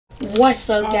What's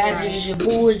up, guys? It is your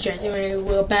boy Jack.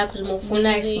 We're back with more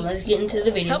Fortnite, so let's get into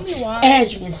the video. Tell me why.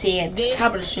 As you can see at the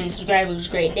top of the screen, subscribe. It was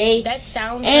a great day. That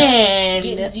sound and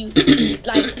gives you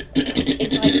like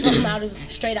it's like something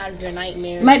straight out of your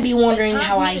nightmare. You might be wondering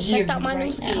how I hear you my right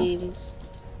now. skins.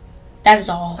 That is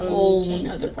a whole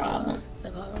nother problem.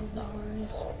 The color of the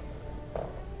eyes.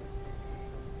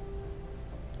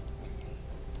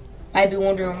 Might be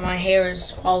wondering why my hair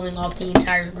is falling off the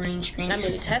entire green screen. I'm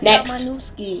gonna test Next. out my new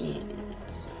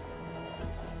skins.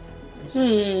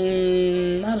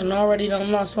 I done already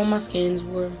lost what my skins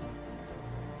were.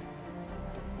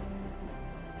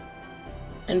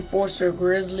 Enforcer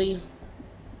Grizzly.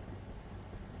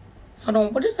 Hold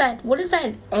on, what is that? What is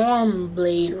that arm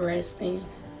blade resting?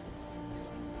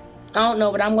 I don't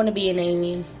know, but I'm gonna be an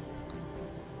alien.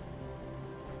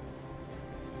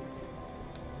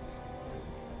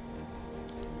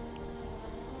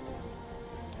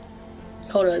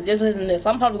 Hold up, just listen to this.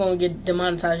 I'm probably gonna get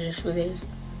demonetized just for this.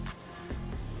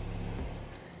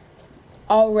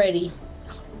 Already.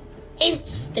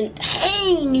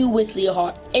 Instantaneous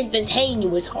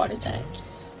heart attack.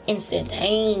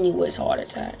 Instantaneous heart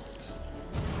attack.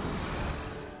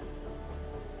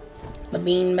 My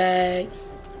beanbag.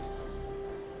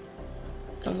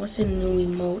 And what's the new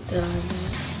emote that I want?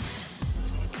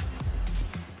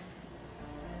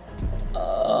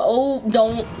 Oh,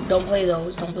 don't play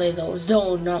those. Don't play those.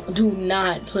 Do not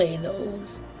play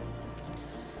those.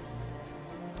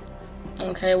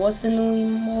 Okay, what's the new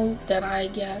emote that I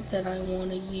got that I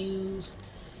want to use?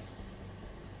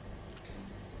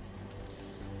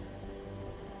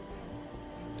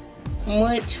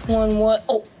 Which one was?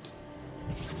 Oh,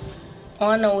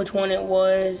 I know which one it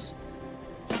was.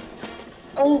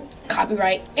 Oh,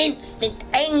 copyright.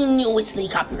 Instantaneously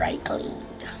copyright cleaned.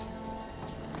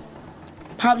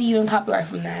 Probably even copyright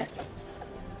from that.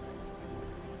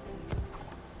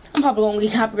 I'm probably gonna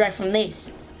get copyright from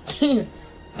this. I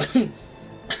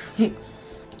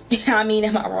mean,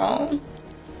 am I wrong?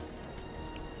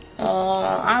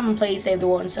 I haven't played Save the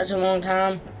World in such a long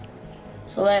time.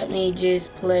 So let me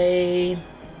just play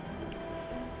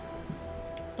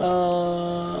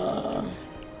oh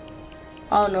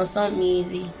no, something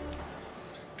easy.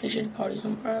 Picture the party,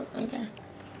 some prep. Okay.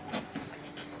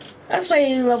 Let's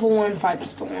play level 1 Fight the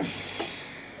Storm.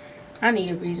 I need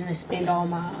a reason to spend all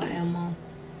my ammo.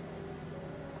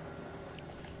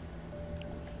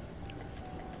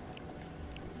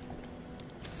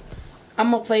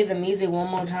 I'm gonna play the music one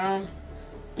more time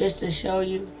just to show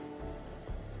you.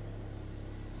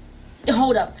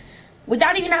 Hold up.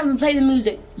 Without even having to play the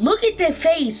music, look at the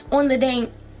face on the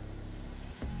dang.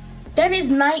 That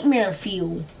is nightmare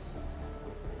fuel.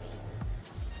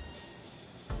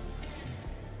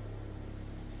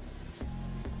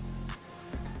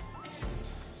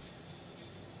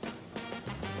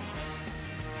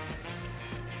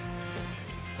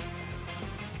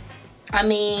 I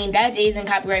mean, that isn't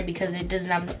copyright because it does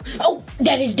not. Oh,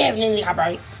 that is definitely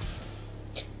copyright.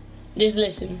 Just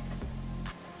listen.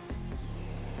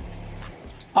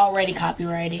 Already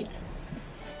copyrighted.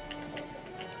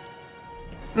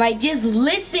 Like, just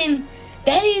listen.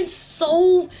 That is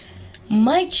so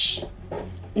much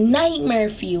nightmare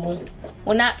fuel.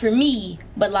 Well, not for me,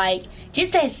 but like,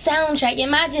 just that soundtrack.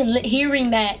 Imagine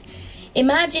hearing that.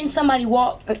 Imagine somebody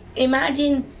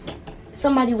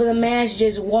somebody with a mask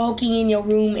just walking in your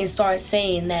room and start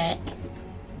saying that.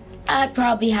 I'd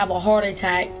probably have a heart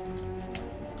attack.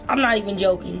 I'm not even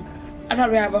joking. I'd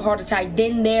probably have a heart attack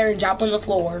then there and drop on the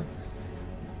floor.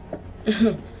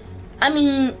 I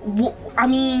mean,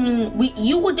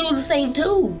 you would do the same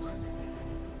too.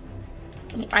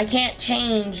 I can't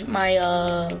change my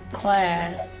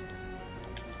class.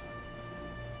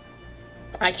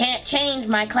 I can't change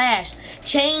my class.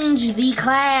 Change the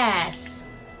class.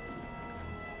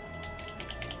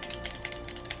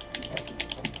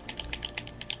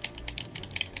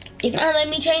 It's not letting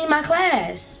me change my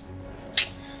class.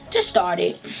 Just start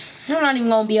it. I'm not even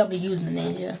gonna be able to use the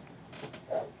ninja.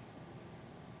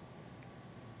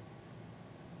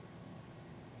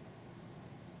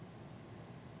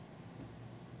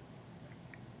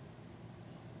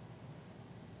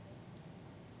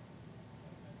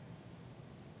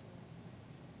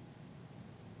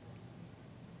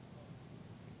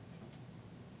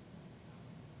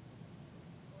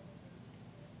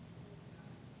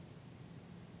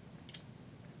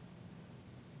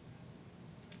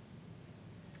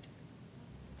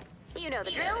 You know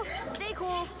the drill. Stay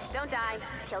cool. Don't die.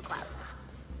 Kill clouds.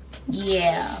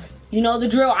 Yeah. You know the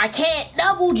drill. I can't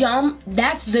double jump.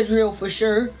 That's the drill for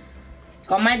sure.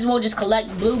 So I might as well just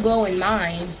collect blue glow in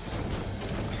mine.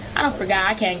 I don't forget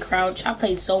I can't crouch. I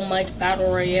played so much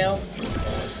Battle Royale.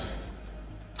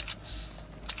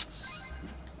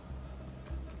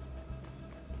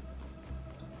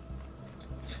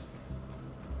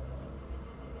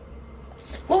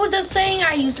 a saying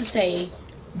I used to say.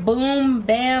 Boom,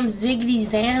 bam, ziggity,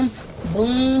 zam.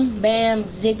 Boom, bam,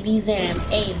 ziggity, zam.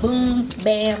 A boom,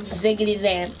 bam, ziggity,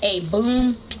 zam. A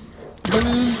boom,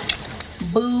 boom,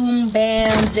 boom,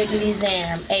 bam, ziggity,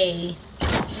 zam. A.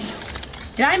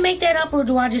 Did I make that up or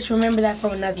do I just remember that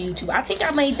from another YouTube? I think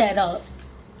I made that up.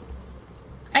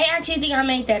 I actually think I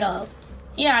made that up.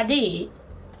 Yeah, I did.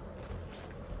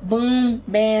 Boom,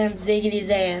 bam, ziggity,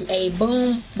 zam. A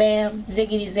boom, bam,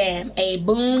 ziggity, zam. A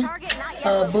boom,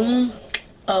 boom.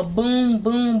 Boom,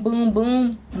 boom, boom,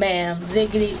 boom, bam,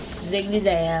 ziggity, ziggity,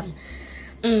 zam.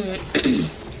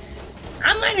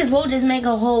 I might as well just make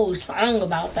a whole song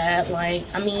about that. Like,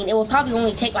 I mean, it would probably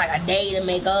only take like a day to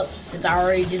make up since I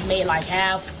already just made like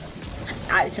half.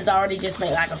 Since I already just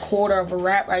made like a quarter of a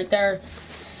rap right there.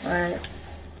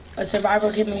 A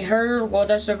survivor can be heard. Well,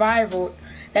 that survivor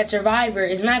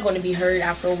is not going to be heard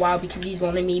after a while because he's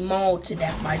going to be mauled to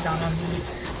death by zombies.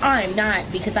 I'm not,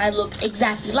 because I look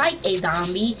exactly like a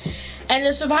zombie, and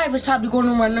the survivor's probably going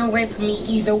to run away from me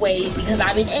either way because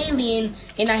I'm an alien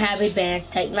and I have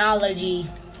advanced technology.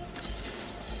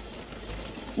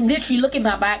 Literally, look at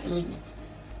my back. Boom,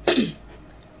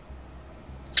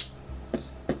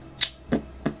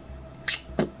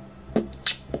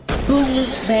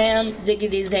 bam,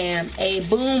 ziggity, zam. A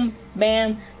boom,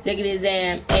 bam, ziggity,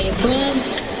 zam. A boom.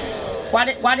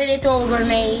 Why did they throw a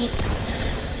grenade?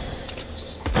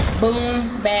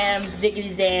 Boom, bam, ziggity,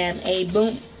 zam. A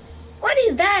boom. What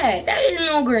is that? That isn't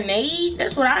no grenade.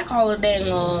 That's what I call a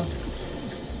dang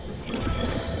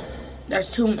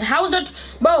That's too. How's that,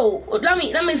 bro? Let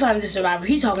me find the survivor.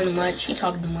 He's talking too much. He's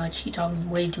talking too much. He's talking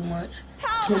way too much.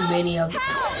 Too many of them.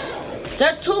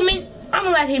 There's too many. I'm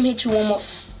gonna let him hit you one more.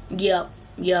 Yep.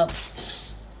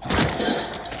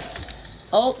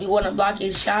 Oh, you wanna block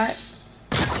his shot?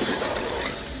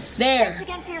 There. Thanks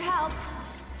again for your help.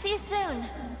 See you soon.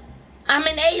 I'm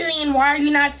an alien. Why are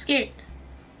you not scared?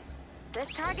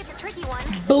 This target's a tricky one.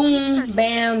 Boom,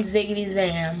 bam, ziggity,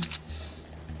 zam.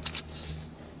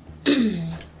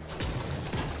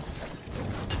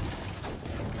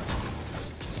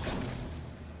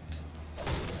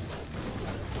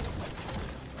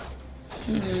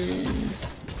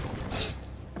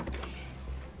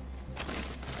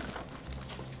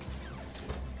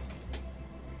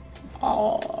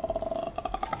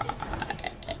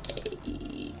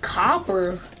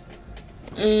 Copper.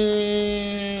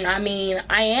 I mean,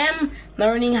 I am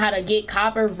learning how to get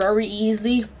copper very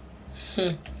easily.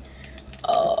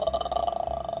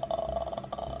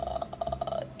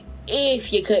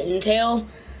 If you couldn't tell.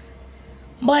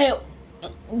 But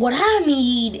what I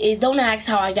need is, don't ask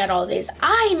how I got all this.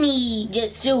 I need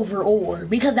just silver ore,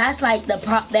 because that's like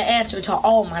the answer to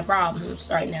all my problems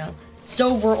right now.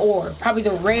 Silver ore, probably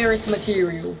the rarest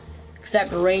material,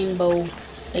 except rainbow,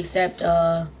 except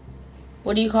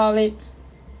what do you call it?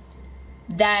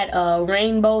 That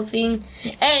rainbow thing,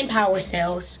 and power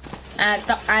cells.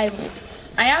 I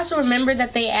also remember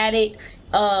that they added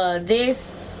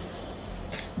this.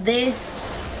 I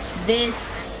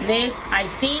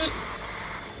think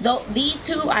these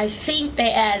two. I think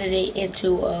they added it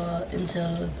into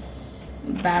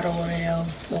battle royale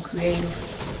or creative.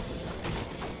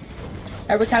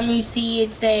 Every time you see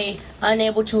it say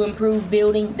unable to improve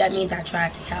building, that means I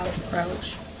tried to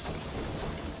crouch.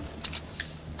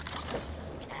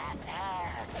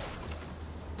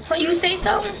 When you say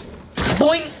something,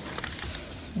 boing,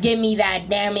 give me that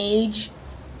damage.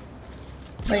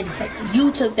 Wait a second,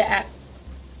 you took the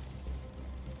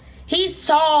he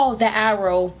saw the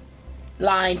arrow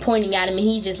line pointing at him, and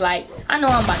he's just like, I know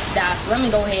I'm about to die, so let me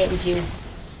go ahead and just,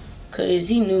 cause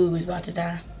he knew he was about to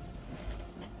die.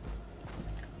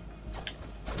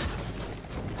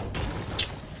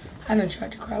 I done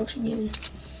tried to crouch again.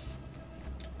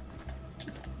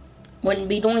 Wouldn't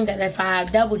be doing that if I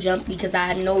had double jump, because I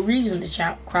had no reason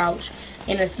to crouch,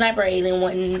 and a sniper alien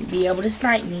wouldn't be able to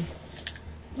snipe me.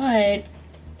 But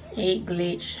it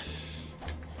glitched.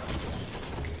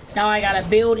 Now I gotta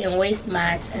build and waste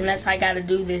mats, unless I gotta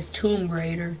do this Tomb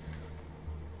Raider.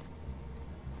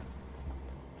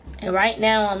 And right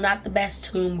now I'm not the best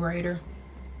Tomb Raider.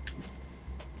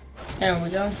 There we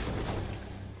go.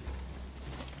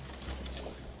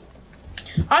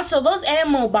 Also, those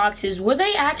ammo boxes, were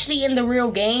they actually in the real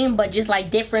game, but just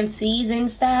like different season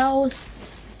styles?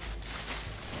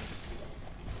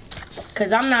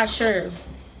 Cause I'm not sure.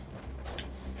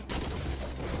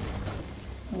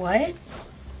 What?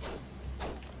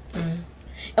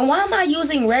 And why am I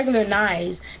using regular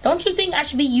knives? Don't you think I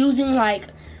should be using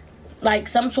like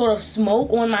some sort of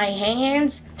smoke on my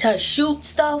hands to shoot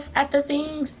stuff at the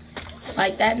things?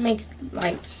 Like, that makes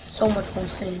like so much more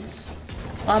sense.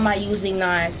 Why am I using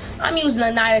knives? I'm using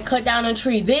a knife to cut down a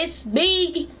tree this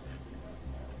big.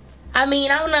 I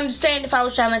mean, I would understand if I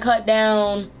was trying to cut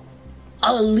down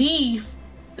a leaf.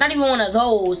 Not even one of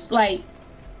those. Like,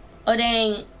 a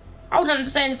dang... I would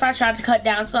understand if I tried to cut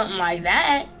down something like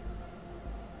that.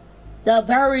 The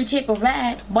very tip of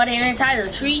that. But an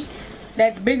entire tree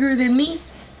that's bigger than me.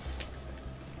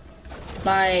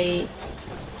 Like...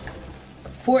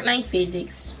 Fortnite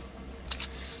physics.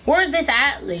 Where's this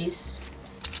atlas?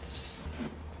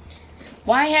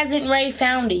 Why hasn't Ray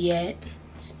found it yet?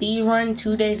 Speedrun,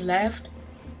 2 days left.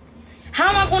 How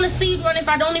am I going to speedrun if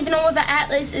I don't even know where the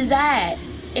atlas is at?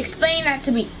 Explain that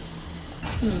to me.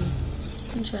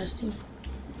 Interesting.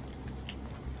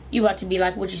 You about to be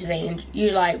like, what you saying?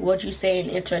 You're like, what you saying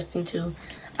interesting to?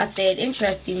 I said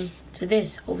interesting to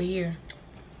this over here.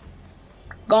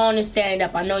 Go on and stand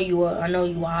up. I know you a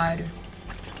hider.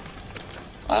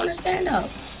 Go on and stand up.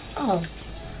 Oh.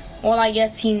 Well, I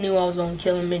guess he knew I was gonna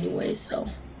kill him anyway, so.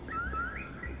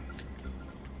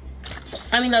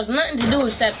 I mean, there's nothing to do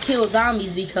except kill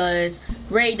zombies because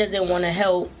Ray doesn't want to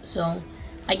help, so.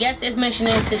 I guess this mission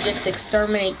is to just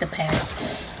exterminate the pest.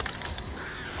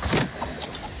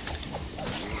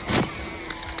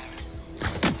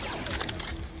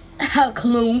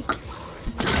 Clunk.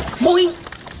 Boink.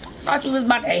 Thought you was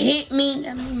about to hit me.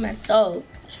 That made my thug.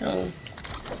 So,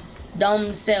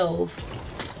 dumb self.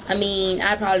 I mean,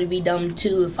 I'd probably be dumb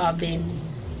too if I've been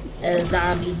a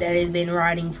zombie that has been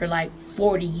riding for like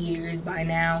 40 years by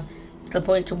now. To the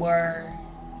point to where...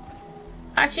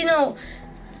 Actually, no.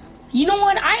 You know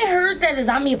what? I heard that a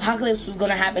zombie apocalypse was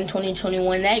gonna happen in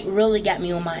 2021. That really got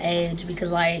me on my edge. Because,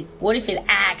 like, what if it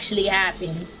actually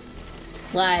happens?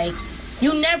 Like,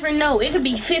 you never know. It could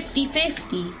be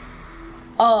 50-50.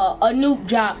 A nuke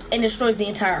drops and destroys the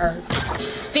entire Earth.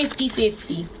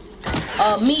 50-50.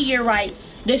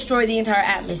 Meteorites destroy the entire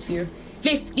atmosphere.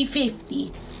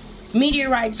 50-50.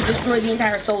 Meteorites destroy the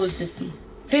entire solar system.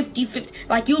 50-50.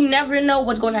 Like, you never know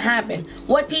what's going to happen.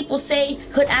 What people say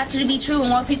could actually be true, and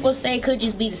what people say could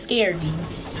just be to scare you.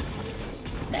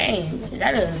 Dang, is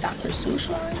that a Dr.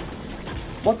 Seuss line?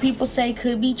 What people say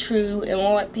could be true, and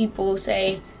what people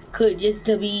say could just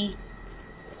to be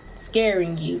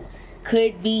scaring you.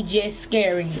 Could be just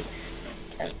scaring you.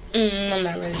 I'm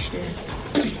not really sure.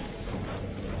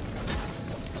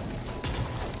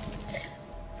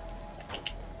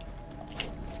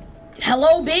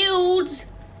 Hello,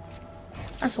 builds.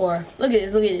 I swear. Look at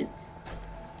this. Look at it.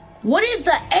 What is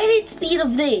the edit speed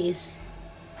of this?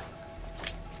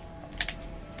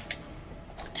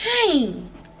 Dang.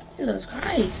 Jesus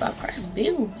Christ. If I press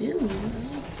build.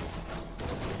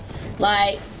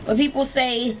 Like, when people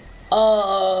say,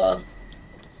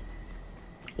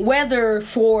 weather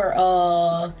for,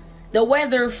 the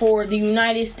weather for the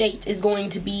United States is going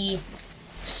to be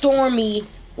stormy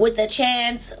with a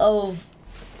chance of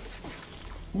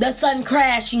the sun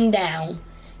crashing down.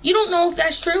 You don't know if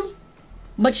that's true,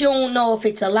 but you don't know if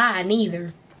it's a lie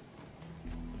neither.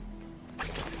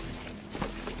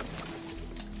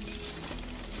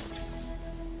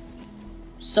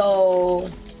 So,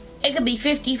 it could be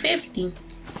 50-50.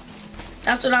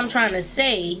 That's what I'm trying to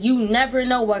say. You never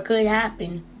know what could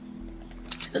happen.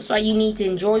 That's why you need to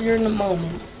enjoy your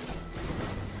moments.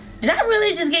 Did I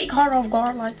really just get caught off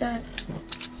guard like that?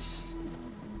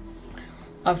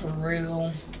 Oh, for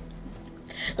real.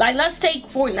 Like, let's take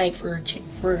Fortnite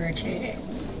for a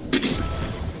chance.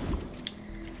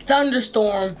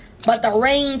 Thunderstorm, but the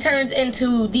rain turns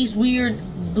into these weird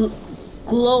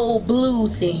glow blue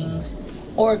things.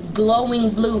 Or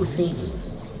glowing blue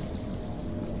things.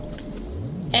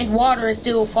 And water is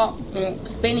still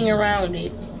spinning around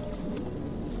it.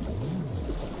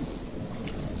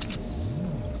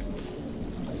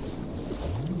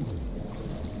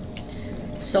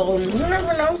 So, you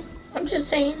never know. I'm just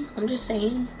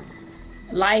saying.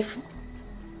 Life.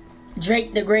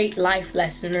 Drake the Great Life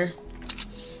Lessoner.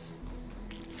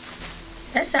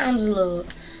 That sounds a little...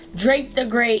 Drake the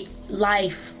Great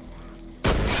Life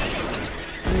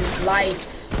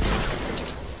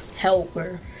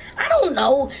Helper. I don't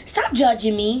know. Stop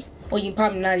judging me. Well, you're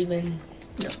probably not even...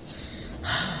 No.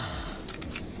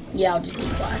 Yeah, I'll just be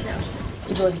quiet now.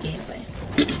 Enjoy the gameplay.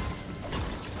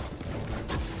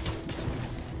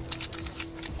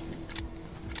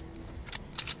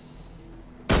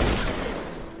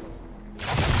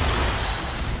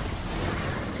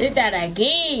 Did that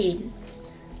again.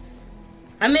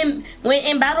 When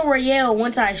in Battle Royale,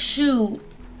 once I shoot,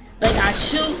 then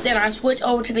I switch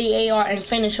over to the AR and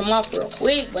finish him off real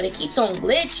quick, but it keeps on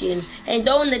glitching and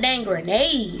throwing the dang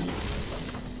grenades.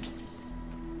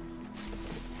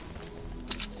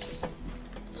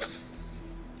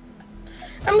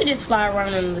 Let me just fly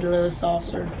around in the little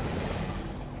saucer.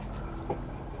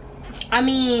 I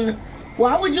mean,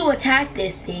 why would you attack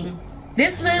this thing?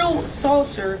 This little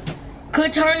saucer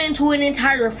could turn into an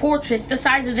entire fortress the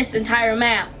size of this entire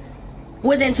map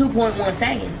within 2.1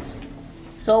 seconds.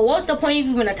 So what's the point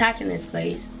of even attacking this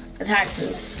place? Attack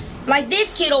her. Like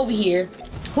this kid over here,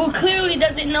 who clearly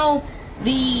doesn't know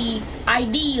the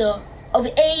idea of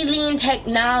alien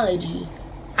technology.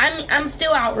 I'm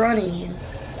still outrunning him.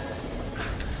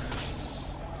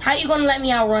 How you gonna let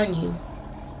me outrun you?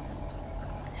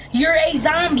 You're a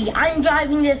zombie. I'm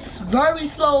driving this very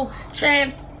slow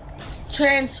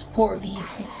transport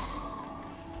vehicle.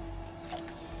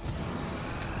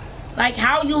 Like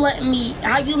how you let me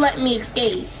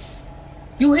escape?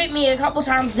 You hit me a couple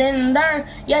times then and there.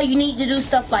 Yeah, you need to do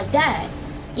stuff like that.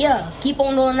 Yeah, keep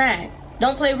on doing that.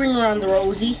 Don't play ring around the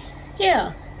rosy.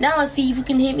 Yeah, now let's see if you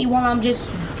can hit me while I'm just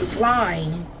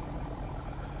flying.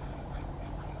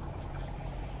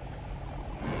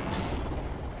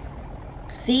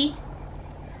 See?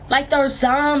 Like they're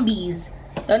zombies.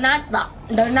 They're not,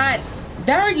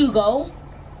 there you go.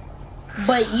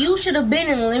 But you should have been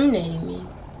eliminating me.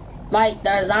 Like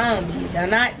they're zombies. They're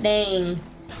not dang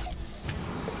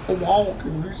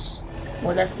walkers.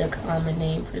 Well, that's a common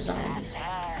name for zombies.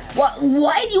 What?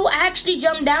 What? You actually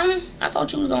jumped down? I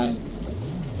thought you was going.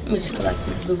 Let me just collect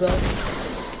the blue gold.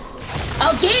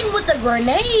 Again with the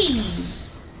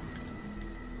grenades.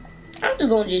 I'm just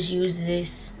gonna use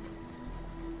this.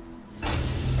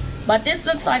 But this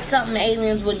looks like something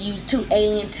aliens would use too.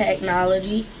 Alien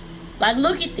technology. Like,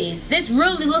 look at this. This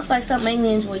really looks like something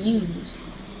aliens would use.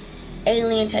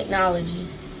 Alien technology.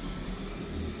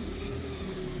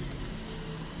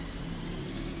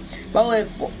 But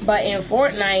in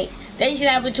Fortnite, they should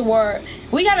have it to where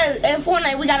in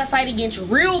Fortnite we gotta fight against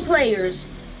real players,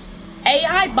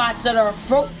 AI bots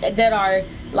that are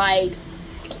like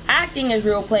acting as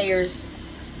real players,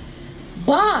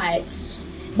 bots,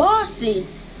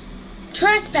 bosses,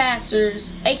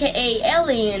 trespassers, aka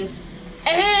aliens,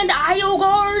 and IO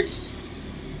guards.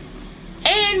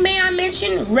 And may I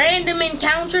mention random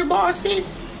encounter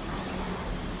bosses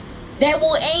that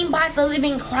will aim by the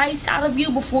living Christ out of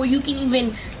you before you can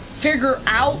even figure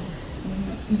out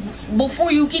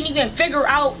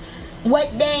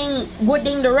what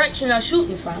dang direction they're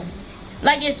shooting from.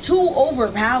 Like, it's too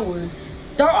overpowered.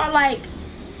 There are like,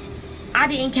 I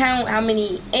didn't count how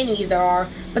many enemies there are,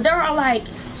 but there are like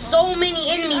so many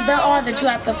enemies there are that you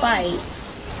have to fight.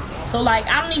 So like,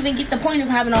 I don't even get the point of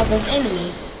having all those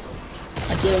enemies.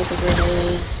 Again with the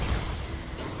grenades.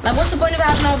 Like, what's the point of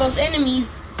having all those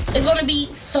enemies? It's gonna be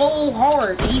so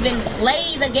hard to even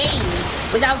play the game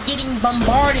without getting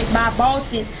bombarded by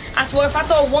bosses. I swear, if I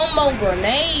throw one more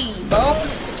grenade, bro.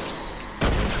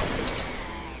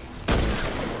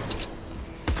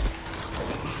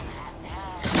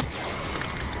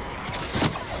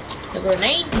 The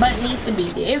grenade button needs to be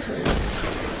different.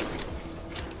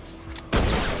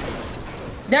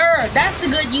 That's a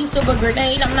good use of a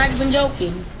grenade. I'm not even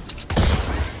joking.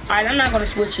 Alright, I'm not gonna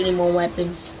switch any more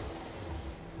weapons.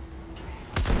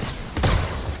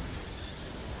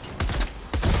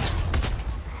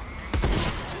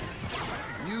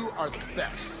 You are the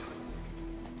best.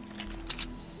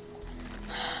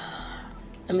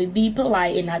 Let me be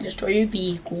polite and not destroy your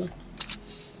vehicle.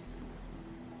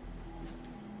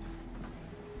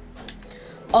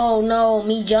 Oh no,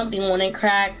 me jumping when it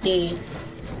cracked it.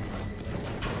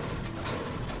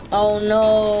 Oh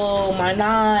no, my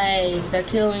knives, they're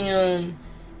killing him.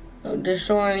 They're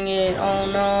destroying it. Oh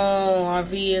no, our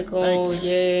vehicle,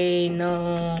 yay,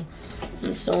 no.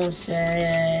 I'm so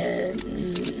sad.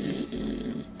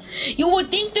 You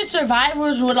would think the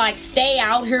survivors would like stay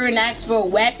out here and ask for a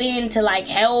weapon to like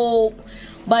help.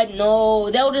 But no,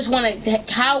 they'll just want to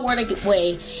cower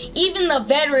away. Even the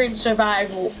veteran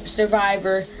survivor,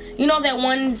 you know that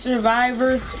one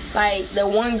survivor, like the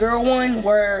one girl one,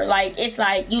 where like it's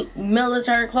like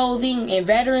military clothing and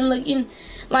veteran looking,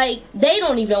 like they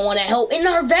don't even want to help, and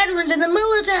they're veterans in the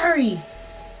military.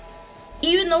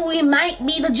 Even though we might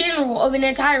be the general of an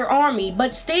entire army,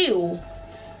 but still,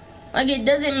 like it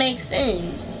doesn't make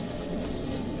sense.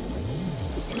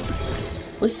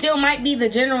 We still might be the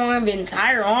general of the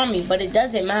entire army, but it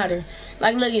doesn't matter.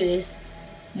 Like, look at this.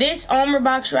 This armor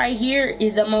box right here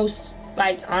is the most,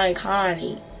 like,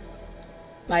 iconic.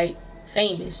 Like,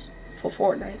 famous for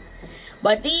Fortnite.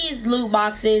 But these loot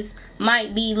boxes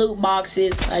might be loot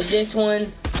boxes. Like this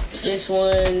one, this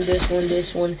one, this one,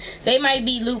 this one. They might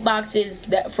be loot boxes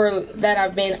that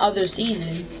have been other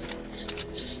seasons.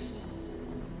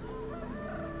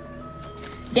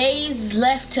 Days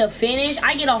left to finish.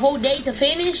 I get a whole day to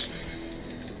finish.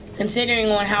 Considering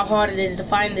on how hard it is to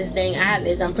find this dang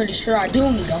atlas, I'm pretty sure I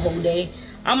do need a whole day.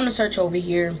 I'm gonna search over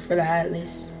here for the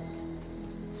atlas.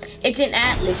 It's an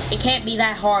atlas. It can't be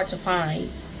that hard to find.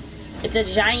 It's a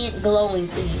giant glowing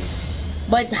thing.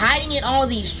 But hiding in all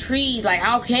these trees, like,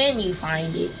 how can you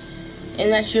find it?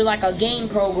 Unless you're like a game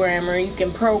programmer, you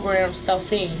can program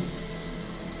stuff in.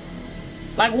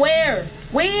 Like, where?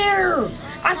 Where?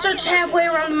 I searched halfway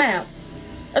around the map.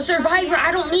 A survivor?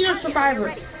 I don't need a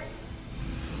survivor.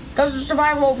 Because the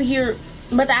survivor over here,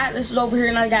 but the atlas is over here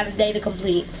and I got a day to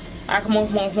complete. Alright, come on,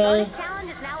 come on, come on.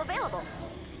 Challenge is now available.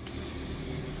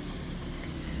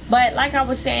 But like I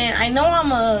was saying, I know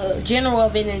I'm a general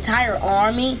of an entire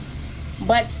army,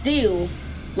 but still,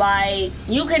 like,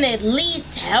 you can at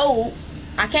least help.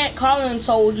 I can't call in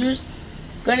soldiers.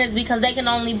 Goodness, because they can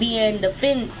only be in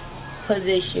defense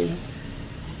positions.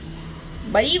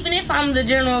 But even if I'm the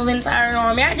general of an entire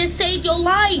army, I just saved your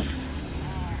life.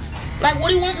 Like, what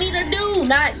do you want me to do?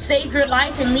 Not save your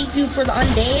life and leave you for the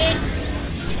undead?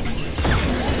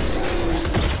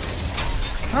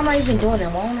 How am I even doing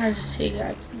that? Why don't I just figure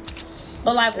out?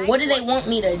 But like, what do they want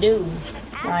me to do?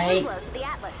 Like,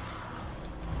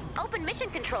 open mission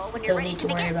control when you're don't ready need to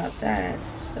to worry begin. about that.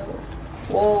 So,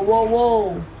 whoa, whoa,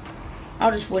 whoa!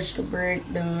 I'll just switch the brick.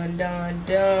 Dun, dun,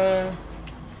 dun.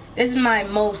 This is my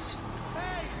most.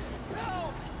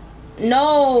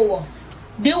 No.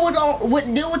 Deal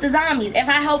with the zombies. If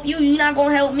I help you, you're not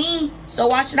gonna help me. So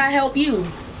why should I help you?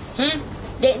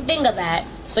 Didn't think of that.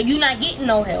 So you're not getting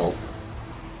no help.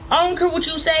 I don't care what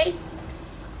you say.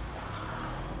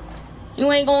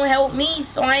 You ain't gonna help me,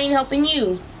 so I ain't helping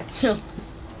you.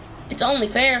 It's only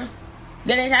fair.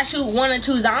 Then I shoot 1 or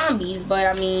 2 zombies, but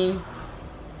I mean,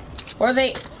 or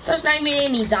there's not even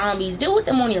any zombies. Deal with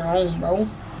them on your own, bro.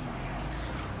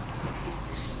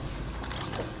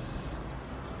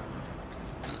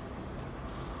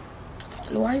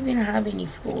 Do I even have any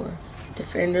floor?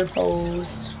 Defender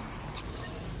post.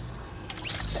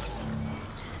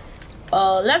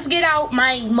 Let's get out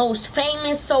my most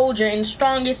famous soldier and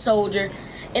strongest soldier,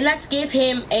 and let's give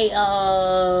him a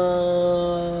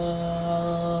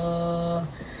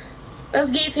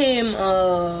let's give him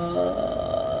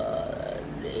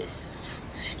this.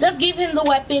 Let's give him the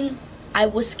weapon I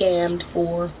was scammed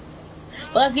for.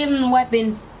 Let's give him the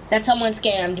weapon that someone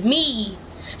scammed me.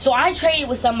 So I traded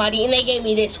with somebody and they gave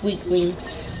me this weakling.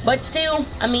 But still,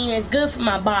 I mean, it's good for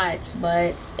my bots,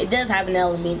 but it does have an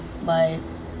element. But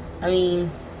I mean,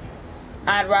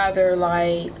 I'd rather,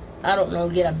 like, I don't know,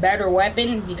 get a better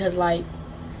weapon, because like,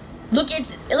 look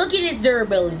at its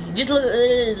durability. Just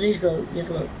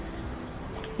look.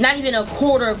 Not even a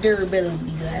quarter of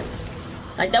durability left.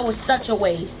 Like, that was such a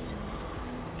waste.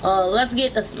 Let's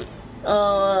get this.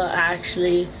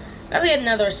 Actually, let's get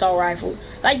another assault rifle.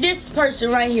 Like this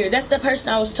person right here. That's the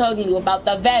person I was telling you about,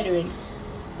 the veteran.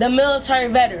 The military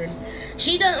veteran.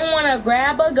 She doesn't want to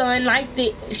grab a gun like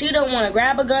this. She don't want to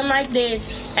grab a gun like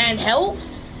this and help.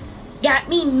 Got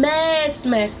me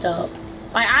messed up.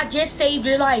 Like, I just saved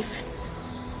your life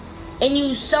and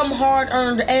used some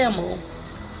hard-earned ammo.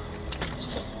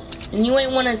 And you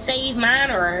ain't want to save mine,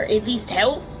 or at least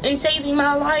help in saving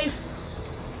my life.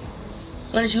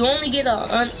 Unless you only get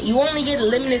a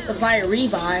limited supply of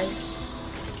revives.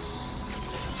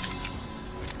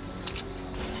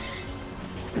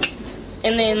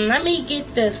 And then let me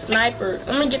get the sniper.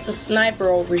 I'm gonna get the sniper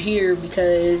over here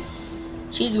because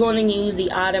she's going to use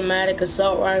the automatic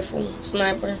assault rifle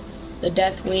sniper, the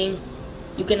death wing.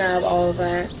 You can have all of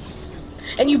that.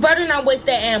 And you better not waste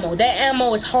that ammo. That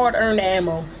ammo is hard-earned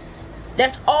ammo.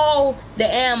 That's all the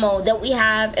ammo that we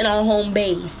have in our home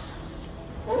base.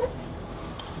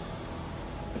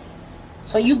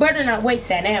 So you better not waste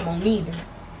that ammo neither.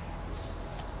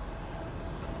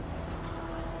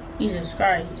 Jesus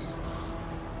Christ.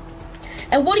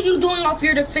 And what are you doing off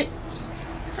your defense?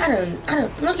 I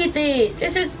don't, look at this.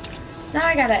 This is, now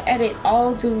I gotta edit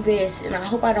all through this, and I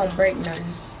hope I don't break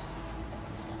nothing.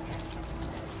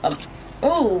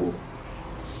 Oh.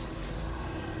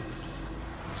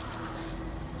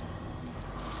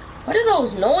 What are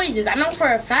those noises? I know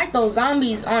for a fact those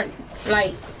zombies aren't,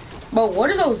 like, but what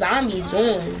are those zombies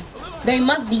doing? They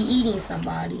must be eating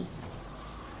somebody.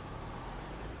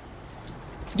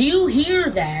 Do you hear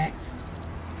that?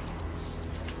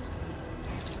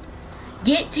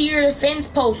 Get to your defense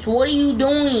post. What are you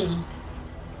doing?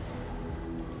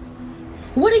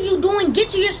 What are you doing? Get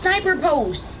to your sniper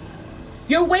post.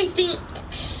 You're wasting.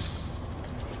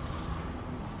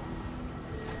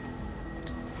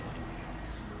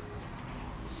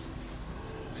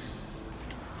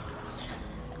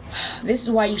 This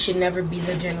is why you should never be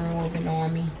the general of an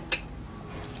army.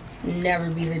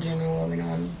 Never be the general of an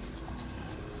army.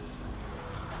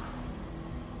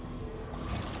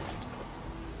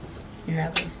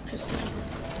 Never. Just never.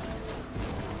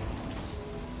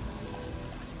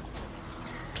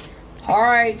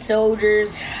 Alright,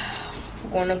 soldiers.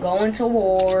 We're gonna go into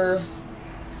war.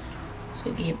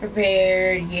 So get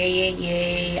prepared.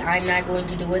 Yay. I'm not going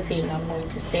to do a thing. I'm going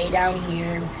to stay down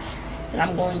here. And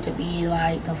I'm going to be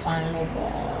like the final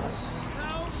boss.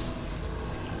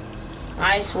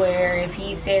 I swear, if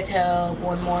he says help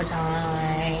one more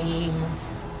time,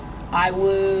 I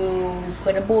will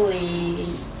put a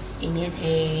bullet in his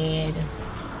head.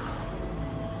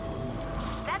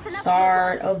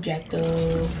 Start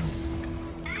objective.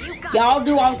 Y'all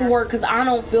do all the work because I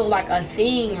don't feel like a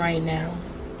thing right now.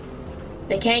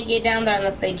 They can't get down there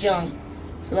unless they jump.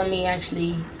 So let me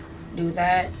actually do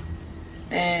that.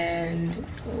 And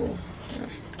oh,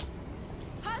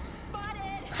 yeah.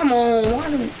 Come on, why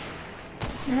do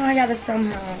now I gotta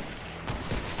somehow.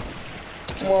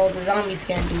 Well, the zombies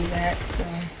can't do that, so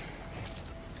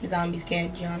the zombies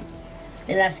can't jump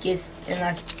unless it's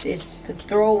the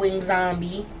throwing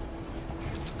zombie.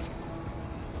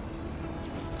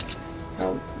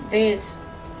 Oh, this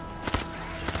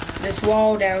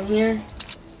wall down here.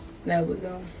 There we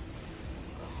go.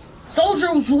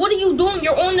 Soldiers, what are you doing?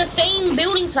 You're on the same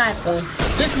building platform.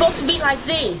 You're supposed to be like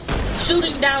this,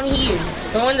 shooting down here.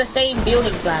 You're on the same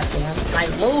building platform. Like,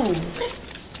 move.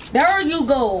 There you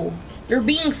go. You're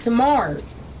being smart.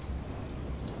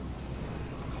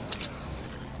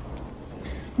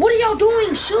 What are y'all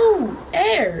doing? Shoot.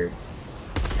 Air.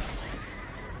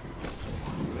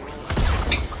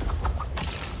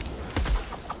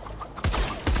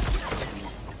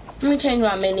 Let me change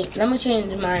my mini. Let me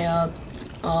change my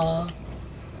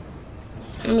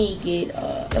let me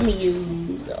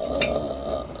use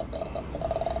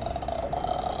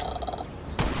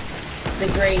the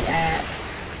great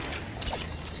axe.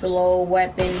 Slow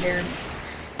weapon there.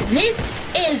 This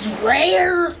is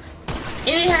rare and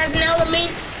it has an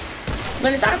element.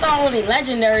 But it's not the only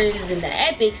legendaries and the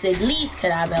epics at least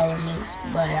could have elements.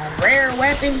 But a rare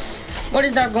weapon. What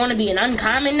is there going to be, an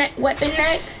uncommon weapon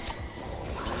next?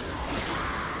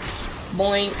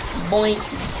 Boink, boink.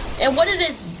 And what is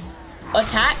this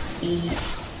attack speed?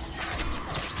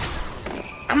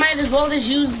 I might as well just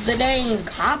use the dang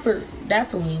copper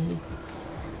Deathwing.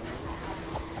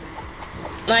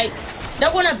 Like,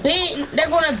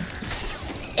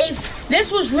 if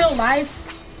this was real life,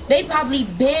 they probably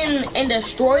been and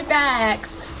destroyed the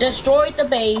axe, destroyed the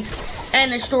base,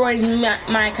 and destroyed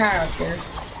my character.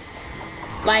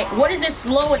 Like, what is this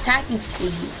slow attacking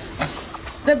speed?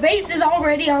 The base is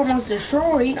already almost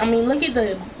destroyed. I mean, look at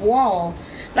the wall.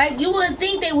 Like, you would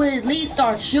think they would at least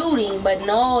start shooting, but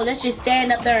no, let's just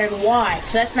stand up there and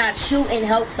watch. Let's not shoot and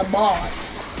help the boss.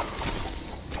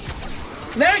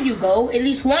 There you go. At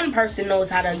least one person knows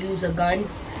how to use a gun.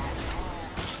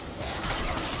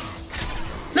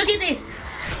 Look at this.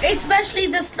 Especially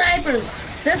the snipers.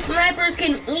 The snipers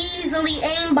can easily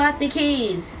aimbot the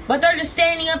kids. But they're just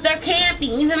standing up there camping.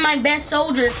 Even my best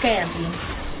soldier is camping.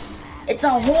 It's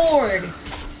a horde.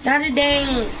 Not a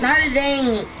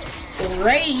dang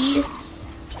raid.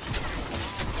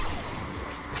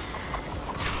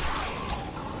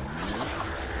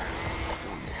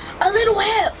 A little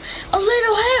help. A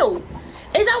little help.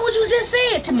 Is that what you just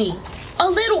said to me? A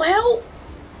little help?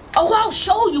 Oh, I'll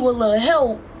show you a little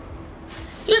help.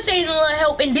 You're saying a little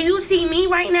help, and do you see me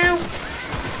right now?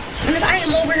 And I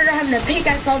am over here having to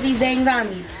pickaxe all these dang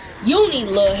zombies. You need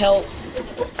a little help.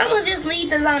 I'm gonna just leave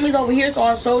the zombies over here so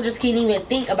our soldiers can't even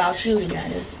think about shooting at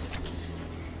them.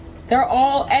 They're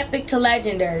all epic to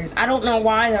legendaries. I don't know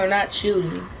why they're not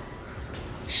shooting.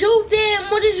 Shoot them!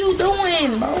 What is you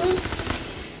doing, bro?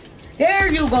 There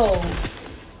you go.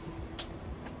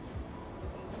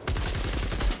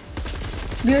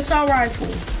 The assault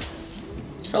rifle.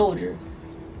 Soldier.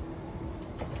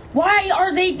 Why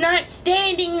are they not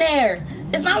standing there?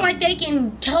 It's not like they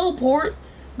can teleport.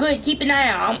 Good, keep an eye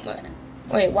out.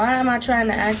 Wait, why am I trying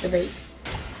to activate?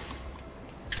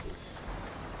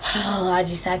 Oh, I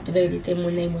just activated them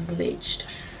when they were glitched.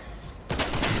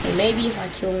 And maybe if I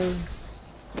kill them.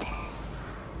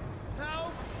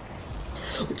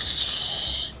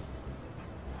 Shh.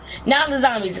 Now the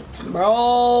zombies.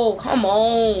 Bro, come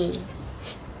on.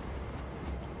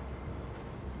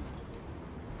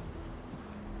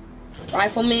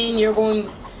 Rifleman,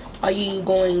 are you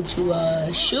going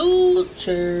to shoot,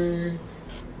 or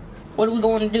what are we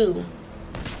going to do?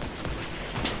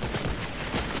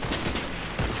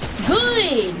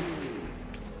 Good.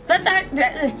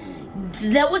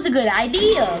 That was a good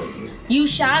idea. You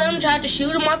shot him, tried to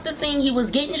shoot him off the thing he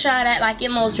was getting shot at, like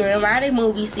in those dramatic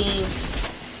movie scenes.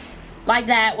 like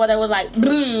that, where there was like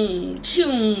boom,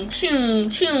 choom, choom,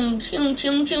 choom, choom,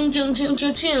 choom, choom, choom, choom,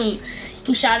 choom, choom.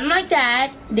 He shot him like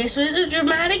that. This was a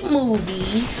dramatic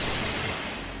movie.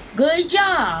 Good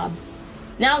job.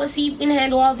 Now let's see if you can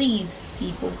handle all these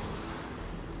people.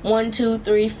 1, 2,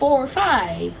 3, 4,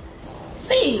 5,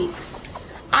 6.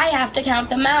 I have to count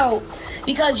them out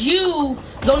because you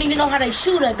don't even know how to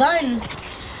shoot a gun.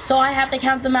 So I have to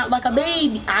count them out like a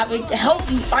baby. I have to help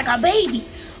you like a baby.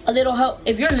 A little help.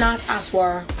 If you're not, I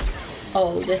swear.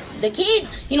 Oh, the kid.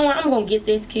 You know what? I'm gonna get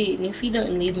this kid, and if he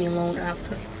doesn't leave me alone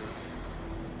after.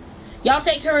 Y'all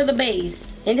take care of the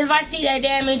base. And if I see that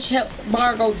damage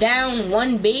bar go down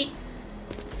 1 bit,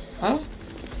 huh?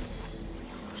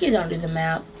 He's under the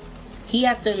map. He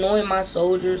has to annoy my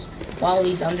soldiers while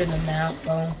he's under the map,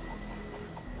 bro.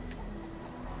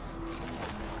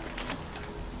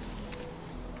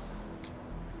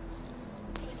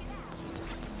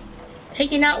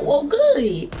 Taking out, well,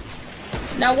 good.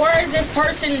 Now, where is this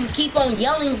person keep on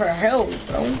yelling for help,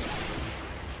 bro?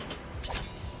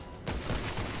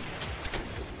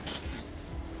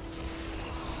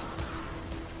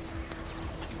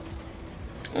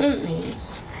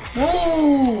 Goodness.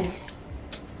 Whoa.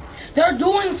 They're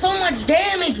doing so much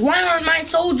damage. Why aren't my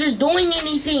soldiers doing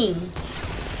anything?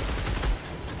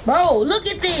 Bro, look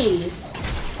at this.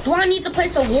 Do I need to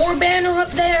place a war banner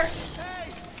up there?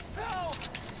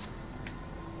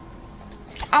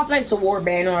 I'll place a war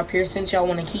banner up here since y'all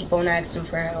want to keep on asking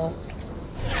for help.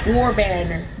 War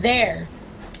banner. There.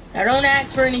 Now don't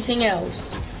ask for anything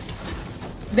else.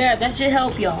 There, that should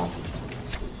help y'all.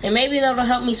 And maybe that'll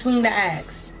help me swing the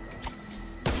axe.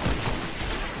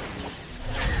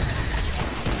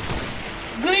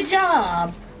 Good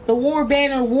job. The war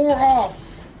banner wore off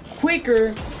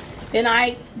quicker than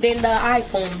the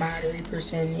iPhone battery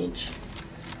percentage.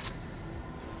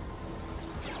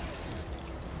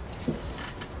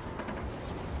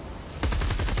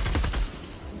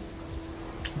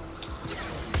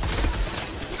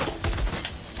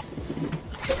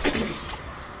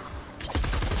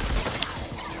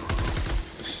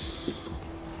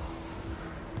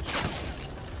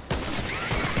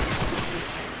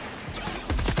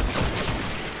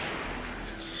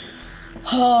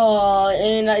 Oh,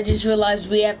 and I just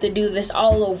realized we have to do this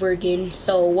all over again.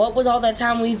 So, what was all that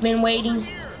time we've been waiting?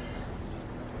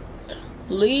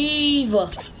 Leave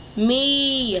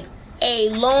me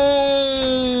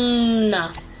alone.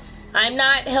 I'm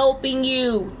not helping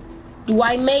you. Do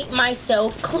I make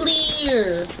myself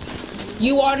clear?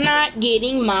 You are not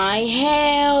getting my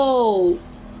help.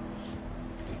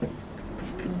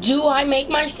 Do I make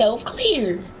myself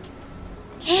clear?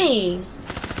 Hey.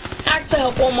 Ask for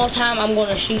help one more time, I'm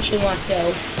gonna shoot you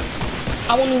myself.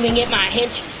 I won't even get my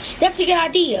attention. That's a good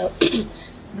idea.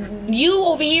 You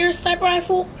over here, sniper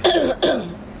rifle?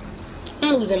 I'm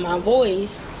losing my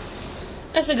voice.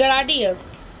 That's a good idea.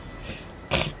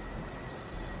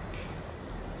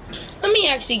 Let me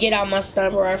actually get out my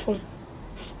sniper rifle.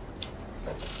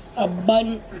 A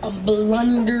 30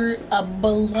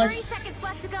 seconds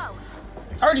left to go.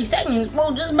 30 seconds?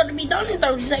 Well, just about to be done in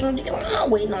 30 seconds. I'm not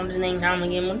waiting on this name down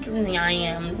again. What do you think I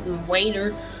am?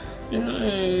 Waiter. I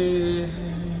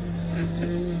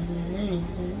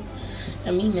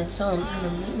mean, that's all.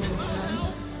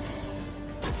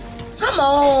 Come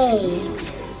on.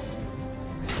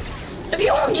 If you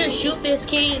don't just shoot this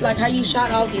kid like how you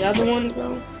shot all the other ones,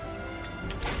 bro.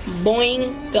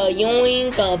 Boing, a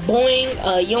yoink, a boing,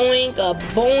 a yoink, a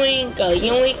boing, a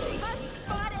yoink.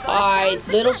 Alright,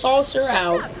 little saucer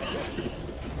out.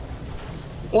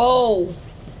 Whoa.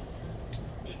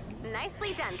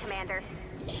 Nicely done, Commander.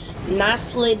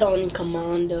 Nicely done,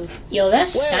 Commander. Yo, that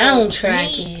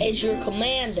soundtrack is your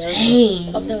commander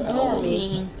insane. of the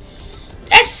army.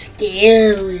 That's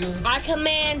scary. I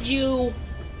command you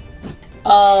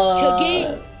to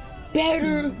get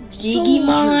better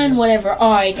Digimon, whatever.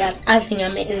 Alright, guys, I think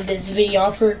I'm ending this video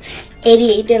for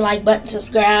 88. That like button,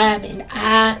 subscribe, and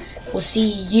I will see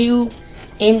you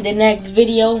in the next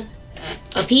video.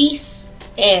 A peace,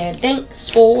 and thanks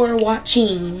for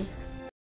watching.